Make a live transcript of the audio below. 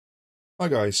Hi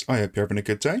guys, I hope you're having a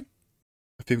good day.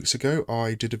 A few weeks ago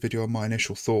I did a video on my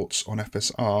initial thoughts on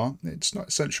FSR. It's not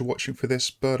essential watching for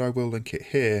this, but I will link it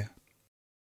here.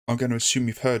 I'm going to assume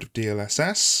you've heard of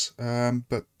DLSS,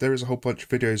 but there is a whole bunch of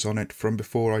videos on it from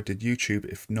before I did YouTube,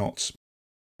 if not.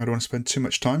 I don't want to spend too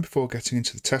much time before getting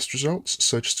into the test results,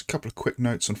 so just a couple of quick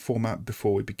notes on format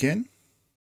before we begin.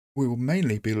 We will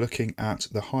mainly be looking at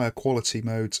the higher quality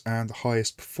modes and the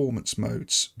highest performance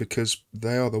modes, because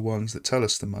they are the ones that tell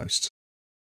us the most.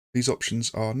 These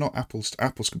options are not apples to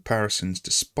apples comparisons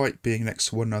despite being next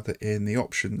to one another in the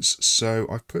options, so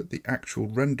I've put the actual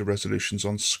render resolutions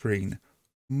on screen.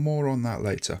 More on that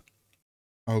later.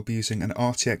 I'll be using an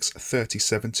RTX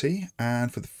 3070,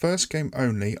 and for the first game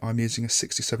only I'm using a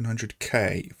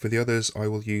 6700K. For the others I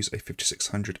will use a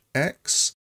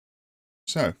 5600X.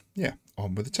 So yeah,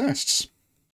 on with the tests.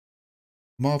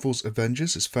 Marvels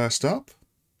Avengers is first up,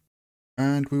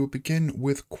 and we will begin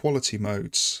with quality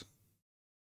modes.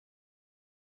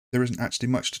 There isn't actually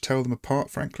much to tell them apart,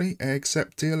 frankly,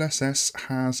 except DLSS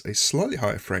has a slightly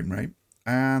higher frame rate,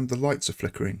 and the lights are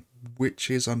flickering,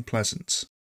 which is unpleasant.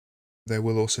 There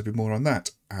will also be more on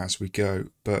that as we go,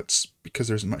 but because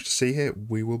there isn't much to see here,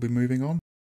 we will be moving on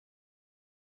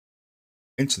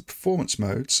into the performance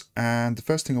modes, and the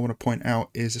first thing I want to point out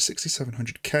is the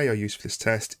 6700K I use for this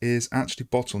test is actually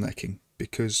bottlenecking,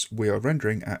 because we are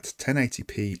rendering at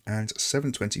 1080p and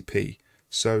 720p,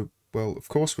 so well, of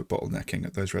course we're bottlenecking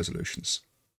at those resolutions.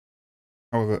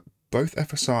 However, both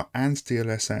FSR and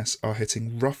DLSS are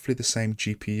hitting roughly the same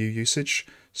GPU usage,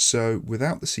 so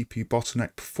without the CPU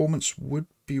bottleneck, performance would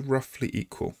be roughly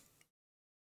equal.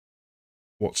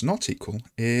 What's not equal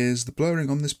is the blurring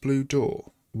on this blue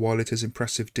door. While it is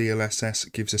impressive DLSS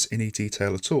gives us any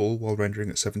detail at all while rendering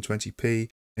at 720p,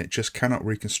 it just cannot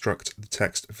reconstruct the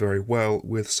text very well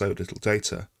with so little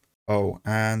data. Oh,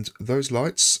 and those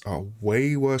lights are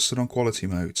way worse than on quality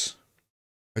modes.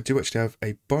 I do actually have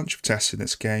a bunch of tests in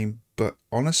this game, but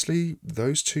honestly,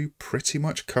 those two pretty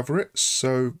much cover it,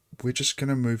 so we're just going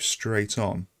to move straight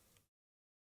on.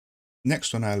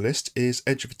 Next on our list is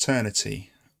Edge of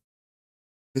Eternity.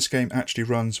 This game actually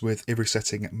runs with every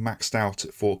setting maxed out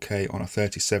at 4K on a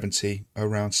 3070,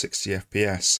 around 60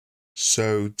 FPS,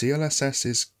 so DLSS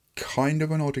is kind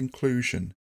of an odd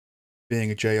inclusion. Being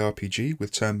a JRPG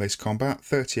with turn-based combat,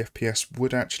 30 FPS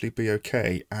would actually be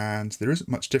okay, and there isn't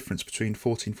much difference between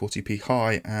 1440p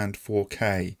high and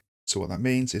 4K. So what that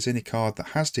means is any card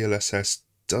that has DLSS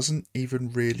doesn't even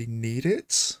really need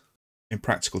it. In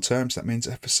practical terms, that means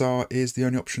FSR is the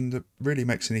only option that really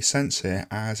makes any sense here,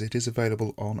 as it is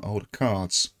available on older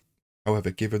cards.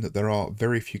 However, given that there are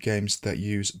very few games that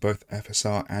use both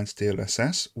FSR and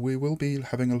DLSS, we will be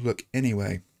having a look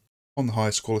anyway. On the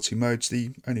highest quality modes,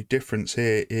 the only difference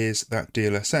here is that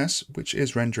DLSS, which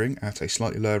is rendering at a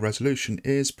slightly lower resolution,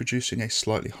 is producing a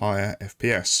slightly higher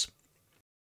FPS.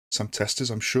 Some testers,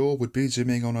 I'm sure, would be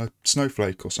zooming on a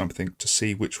snowflake or something to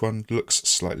see which one looks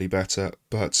slightly better,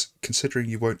 but considering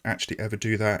you won't actually ever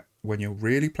do that when you're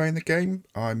really playing the game,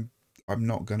 I'm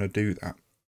not going to do that.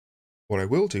 What I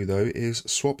will do though is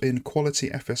swap in quality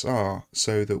FSR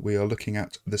so that we are looking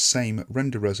at the same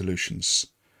render resolutions.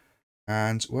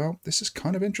 And, well, this is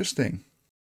kind of interesting.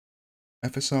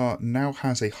 FSR now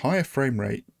has a higher frame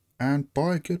rate, and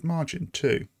by a good margin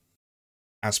too.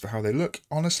 As for how they look,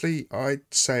 honestly,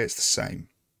 I'd say it's the same,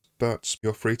 but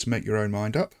you're free to make your own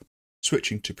mind up.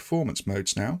 Switching to performance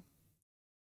modes now,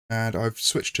 and I've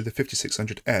switched to the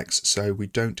 5600X so we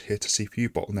don't hit a CPU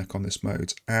bottleneck on this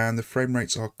mode, and the frame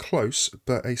rates are close,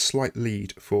 but a slight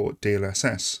lead for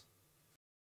DLSS.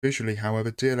 Visually,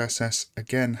 however, DLSS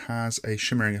again has a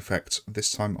shimmering effect,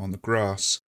 this time on the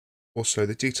grass. Also,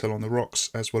 the detail on the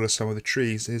rocks, as well as some of the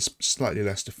trees, is slightly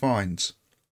less defined.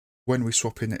 When we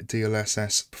swap in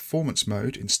DLSS performance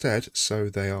mode instead, so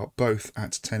they are both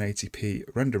at 1080p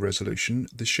render resolution,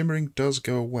 the shimmering does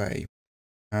go away,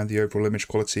 and the overall image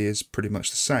quality is pretty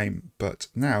much the same, but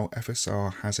now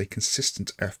FSR has a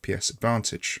consistent FPS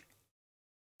advantage.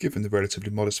 Given the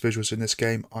relatively modest visuals in this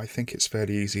game, I think it's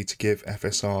fairly easy to give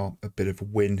FSR a bit of a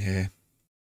win here.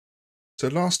 So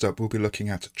last up we'll be looking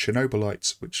at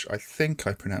Chernobylite, which I think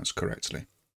I pronounced correctly,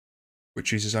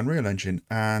 which uses Unreal Engine,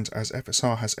 and as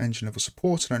FSR has engine level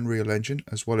support in Unreal Engine,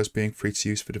 as well as being free to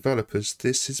use for developers,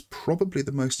 this is probably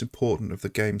the most important of the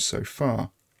games so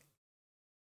far.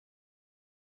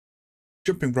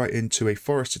 Jumping right into a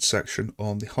forested section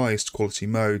on the highest quality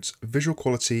modes, visual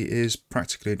quality is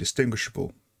practically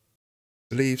indistinguishable.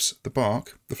 The leaves, the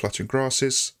bark, the fluttering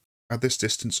grasses, at this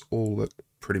distance all look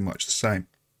pretty much the same.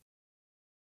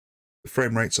 The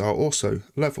frame rates are also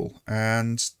level,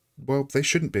 and well, they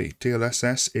shouldn't be.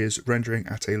 DLSS is rendering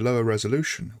at a lower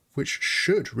resolution, which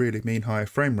should really mean higher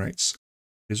frame rates.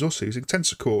 It is also using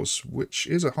tensor cores, which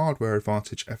is a hardware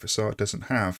advantage FSR doesn't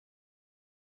have.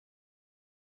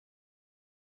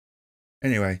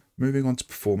 Anyway, moving on to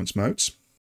performance modes.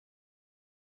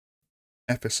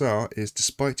 FSR is,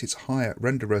 despite its higher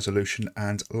render resolution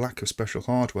and lack of special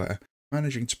hardware,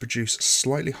 managing to produce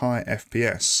slightly higher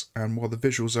FPS, and while the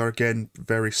visuals are again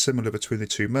very similar between the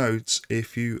two modes,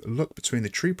 if you look between the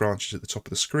tree branches at the top of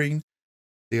the screen,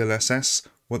 DLSS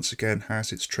once again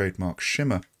has its trademark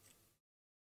shimmer.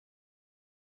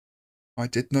 I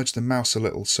did nudge the mouse a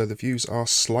little so the views are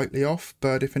slightly off,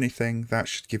 but if anything that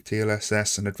should give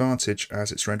DLSS an advantage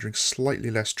as it's rendering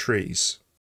slightly less trees.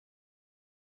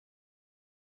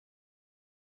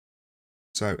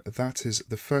 So that is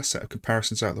the first set of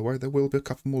comparisons out of the way. There will be a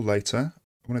couple more later.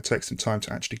 I want to take some time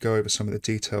to actually go over some of the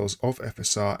details of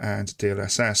FSR and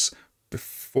DLSS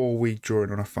before we draw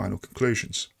in on our final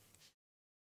conclusions.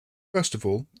 First of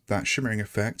all, that shimmering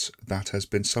effect that has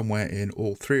been somewhere in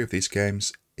all three of these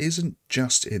games isn't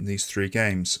just in these three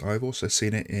games. I've also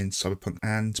seen it in Cyberpunk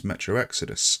and Metro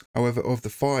Exodus. However, of the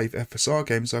 5 FSR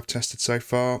games I've tested so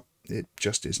far, it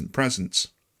just isn't present,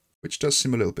 which does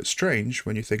seem a little bit strange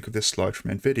when you think of this slide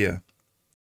from NVIDIA.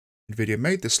 NVIDIA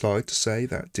made this slide to say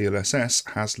that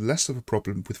DLSS has less of a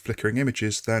problem with flickering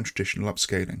images than traditional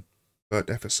upscaling, but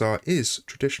FSR is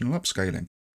traditional upscaling,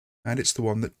 and it's the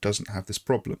one that doesn't have this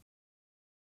problem.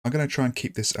 I'm going to try and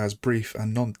keep this as brief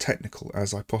and non-technical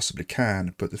as I possibly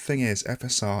can, but the thing is,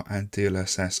 FSR and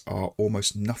DLSS are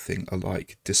almost nothing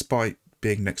alike, despite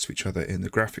being next to each other in the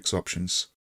graphics options.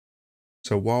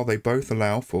 So while they both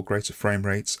allow for greater frame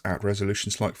rates at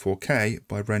resolutions like 4K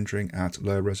by rendering at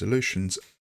lower resolutions,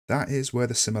 that is where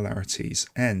the similarities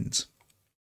end.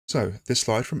 So this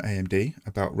slide from AMD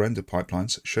about render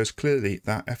pipelines shows clearly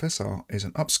that FSR is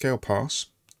an upscale pass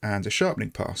and a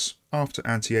sharpening pass after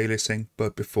anti-aliasing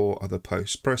but before other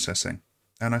post-processing.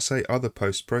 And I say other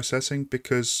post-processing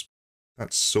because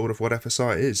that's sort of what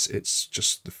FSR is. It's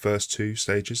just the first 2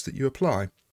 stages that you apply.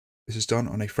 This is done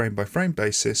on a frame-by-frame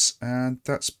basis, and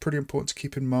that's pretty important to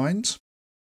keep in mind.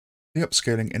 The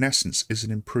upscaling, in essence, is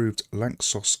an improved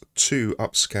Lanczos 2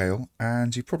 upscale,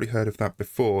 and you've probably heard of that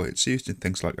before. It's used in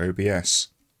things like OBS.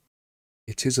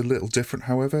 It is a little different,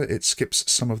 however. It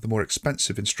skips some of the more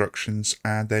expensive instructions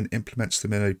and then implements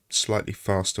them in a slightly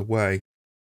faster way.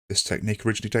 This technique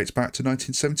originally dates back to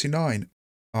 1979.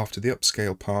 After the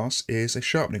upscale pass is a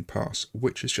sharpening pass,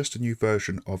 which is just a new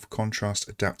version of contrast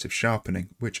adaptive sharpening,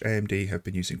 which AMD have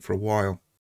been using for a while.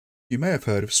 You may have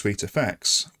heard of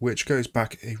SweetFX, which goes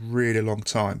back a really long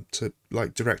time, to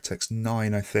like DirectX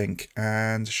 9 I think,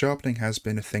 and sharpening has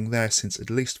been a thing there since at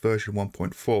least version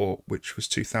 1.4, which was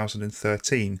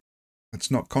 2013.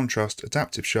 It's not contrast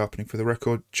adaptive sharpening for the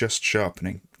record, just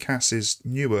sharpening. CAS is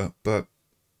newer, but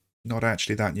not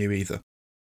actually that new either.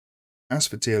 As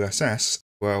for DLSS,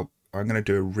 well, I'm going to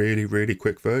do a really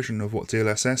quick version of what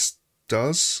DLSS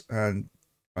does, and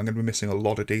I'm going to be missing a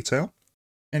lot of detail.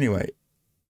 Anyway,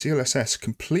 DLSS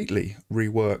completely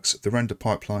reworks the render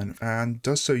pipeline and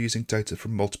does so using data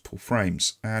from multiple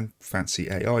frames and fancy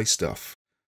AI stuff.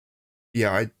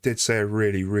 Yeah, I did say a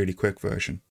really quick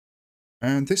version.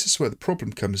 And this is where the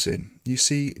problem comes in. You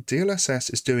see,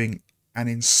 DLSS is doing an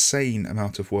insane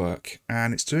amount of work,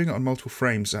 and it's doing it on multiple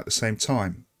frames at the same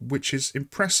time, which is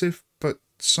impressive but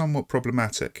somewhat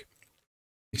problematic.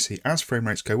 You see, as frame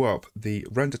rates go up, the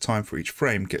render time for each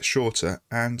frame gets shorter,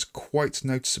 and quite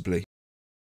noticeably.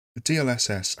 The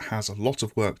DLSS has a lot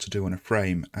of work to do on a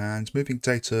frame, and moving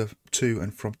data to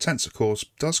and from tensor cores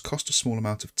does cost a small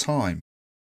amount of time.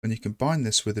 When you combine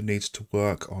this with the need to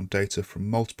work on data from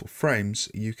multiple frames,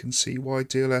 you can see why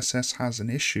DLSS has an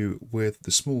issue with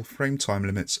the small frame time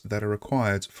limits that are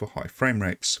required for high frame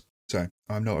rates. So,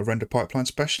 I'm not a render pipeline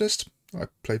specialist. I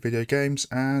play video games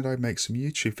and I make some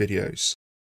YouTube videos.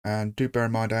 And do bear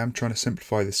in mind I am trying to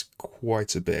simplify this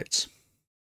quite a bit.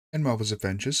 In Marvels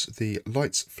Avengers, the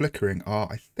lights flickering are,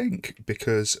 I think,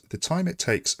 because the time it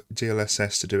takes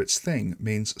DLSS to do its thing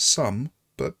means some,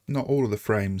 but not all of the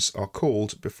frames are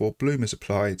called before bloom is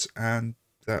applied, and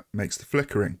that makes the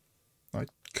flickering. I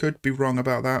could be wrong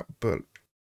about that, but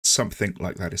something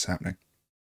like that is happening.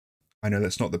 I know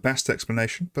that's not the best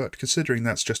explanation, but considering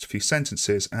that's just a few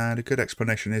sentences, and a good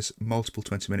explanation is multiple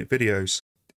 20-minute videos,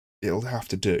 it'll have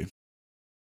to do.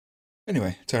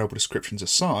 Anyway, terrible descriptions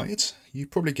aside, you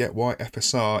probably get why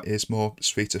FSR is more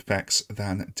SweetFX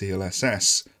than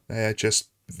DLSS. They're just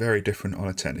very different on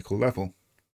a technical level.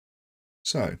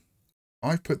 So,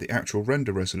 I've put the actual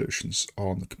render resolutions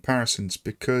on the comparisons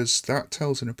because that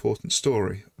tells an important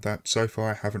story that so far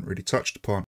I haven't really touched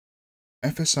upon.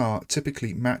 FSR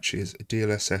typically matches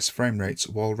DLSS frame rates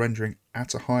while rendering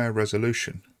at a higher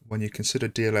resolution. When you consider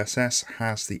DLSS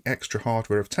has the extra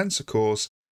hardware of tensor cores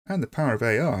and the power of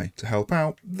AI to help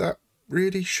out, that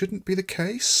really shouldn't be the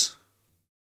case.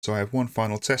 So I have one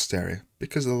final test area.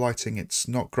 Because of the lighting, it's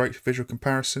not great for visual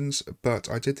comparisons, but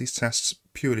I did these tests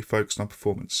purely focused on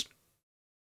performance.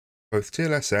 Both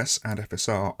DLSS and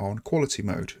FSR are on quality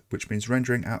mode, which means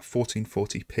rendering at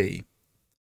 1440p.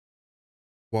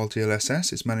 While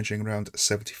DLSS is managing around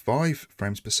 75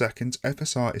 frames per second,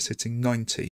 FSR is hitting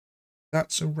 90.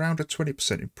 That's around a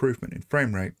 20% improvement in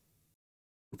frame rate.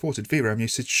 Reported VRAM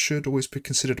usage should always be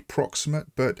considered approximate,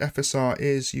 but FSR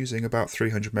is using about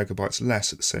 300 megabytes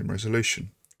less at the same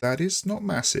resolution. That is not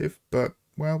massive, but,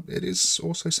 well, it is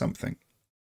also something.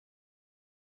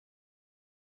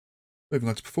 Moving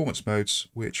on to performance modes,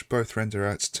 which both render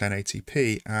at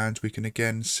 1080p, and we can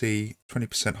again see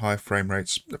 20% higher frame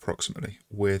rates, approximately,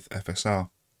 with FSR.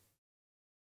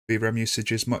 VRAM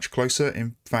usage is much closer,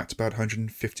 in fact about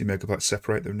 150 megabytes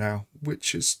separate them now,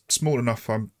 which is small enough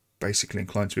I'm basically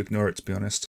inclined to ignore it, to be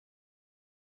honest.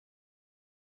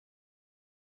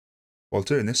 While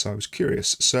doing this, I was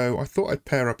curious, so I thought I'd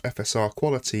pair up FSR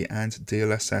quality and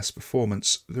DLSS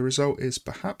performance. The result is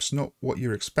perhaps not what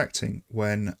you're expecting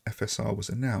when FSR was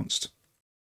announced.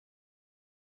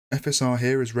 FSR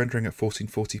here is rendering at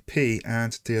 1440p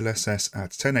and DLSS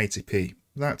at 1080p.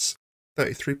 That's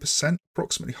 33%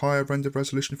 approximately higher render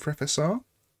resolution for FSR.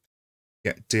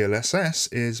 Yet DLSS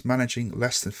is managing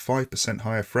less than 5%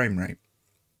 higher frame rate.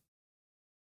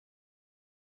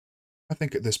 I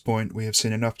think at this point we have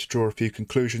seen enough to draw a few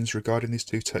conclusions regarding these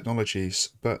two technologies,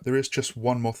 but there is just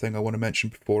one more thing I want to mention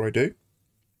before I do.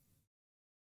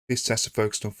 These tests are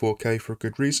focused on 4K for a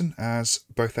good reason, as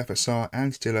both FSR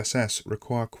and DLSS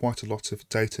require quite a lot of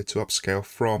data to upscale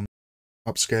from.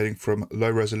 Upscaling from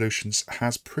low resolutions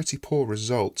has pretty poor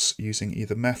results using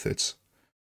either methods.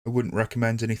 I wouldn't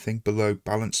recommend anything below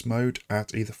balance mode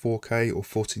at either 4K or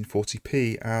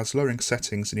 1440p, as lowering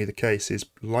settings in either case is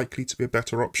likely to be a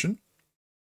better option.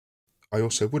 I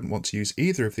also wouldn't want to use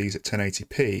either of these at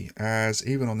 1080p, as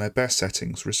even on their best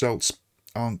settings, results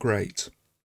aren't great.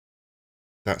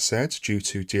 That said, due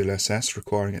to DLSS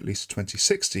requiring at least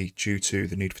 2060 due to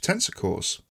the need for tensor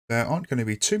cores, there aren't going to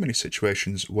be too many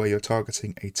situations where you're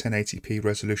targeting a 1080p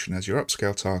resolution as your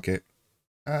upscale target,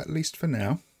 at least for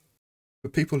now. For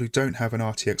people who don't have an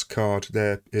RTX card,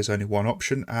 there is only one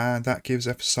option, and that gives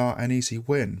FSR an easy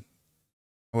win.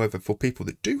 However, for people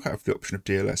that do have the option of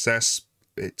DLSS,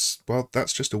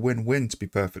 that's just a win-win, to be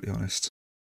perfectly honest.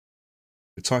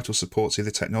 The title supports either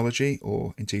technology,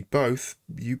 or indeed both.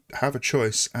 You have a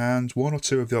choice, and one or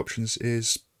two of the options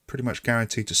is pretty much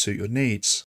guaranteed to suit your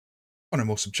needs. On a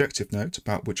more subjective note,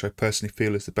 about which I personally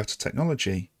feel is the better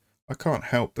technology, I can't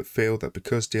help but feel that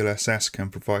because DLSS can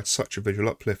provide such a visual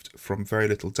uplift from very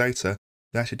little data,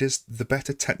 that it is the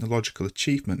better technological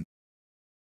achievement.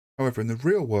 However, in the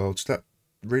real world, that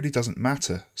really doesn't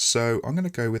matter, so I'm going to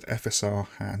go with FSR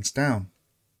hands down.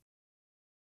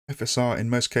 FSR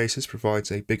in most cases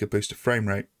provides a bigger boost of frame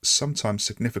rate, sometimes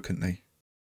significantly.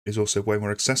 It is also way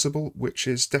more accessible, which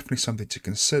is definitely something to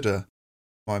consider.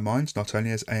 In my mind, not only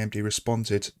has AMD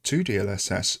responded to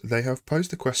DLSS, they have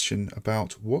posed the question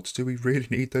about what do we really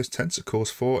need those tensor cores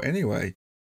for anyway?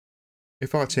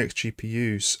 If RTX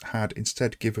GPUs had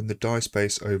instead given the die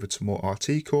space over to more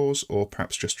RT cores, or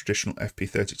perhaps just traditional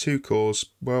FP32 cores,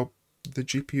 well, the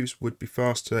GPUs would be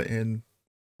faster in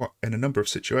a number of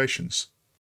situations.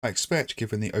 I expect,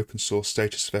 given the open source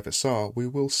status of FSR, we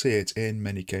will see it in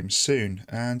many games soon,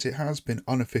 and it has been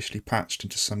unofficially patched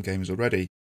into some games already.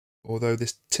 Although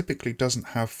this typically doesn't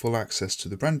have full access to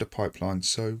the render pipeline,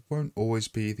 so won't always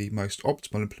be the most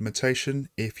optimal implementation.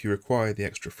 If you require the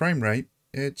extra frame rate,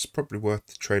 it's probably worth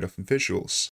the trade-off in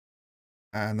visuals.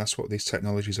 And that's what these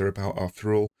technologies are about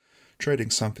after all, trading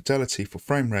some fidelity for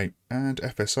frame rate, and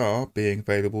FSR being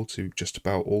available to just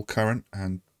about all current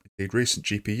and indeed recent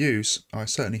GPUs, I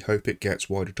certainly hope it gets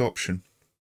wide adoption.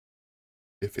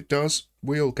 If it does,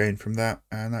 we all gain from that,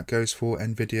 and that goes for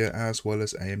Nvidia as well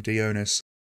as AMD owners.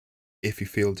 If you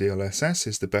feel DLSS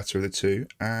is the better of the two,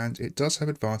 and it does have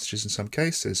advantages in some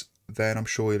cases, then I'm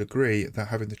sure you'll agree that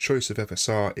having the choice of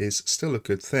FSR is still a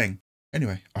good thing.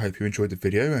 Anyway, I hope you enjoyed the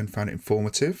video and found it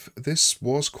informative. This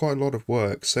was quite a lot of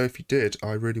work, so if you did,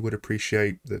 I really would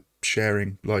appreciate the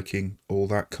sharing, liking, all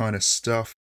that kind of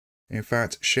stuff. In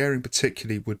fact, sharing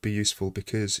particularly would be useful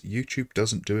because YouTube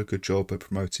doesn't do a good job at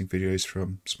promoting videos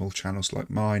from small channels like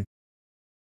mine.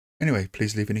 Anyway,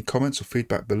 please leave any comments or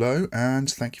feedback below, and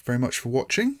thank you very much for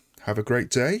watching. Have a great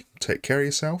day, take care of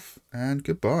yourself, and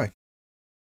goodbye.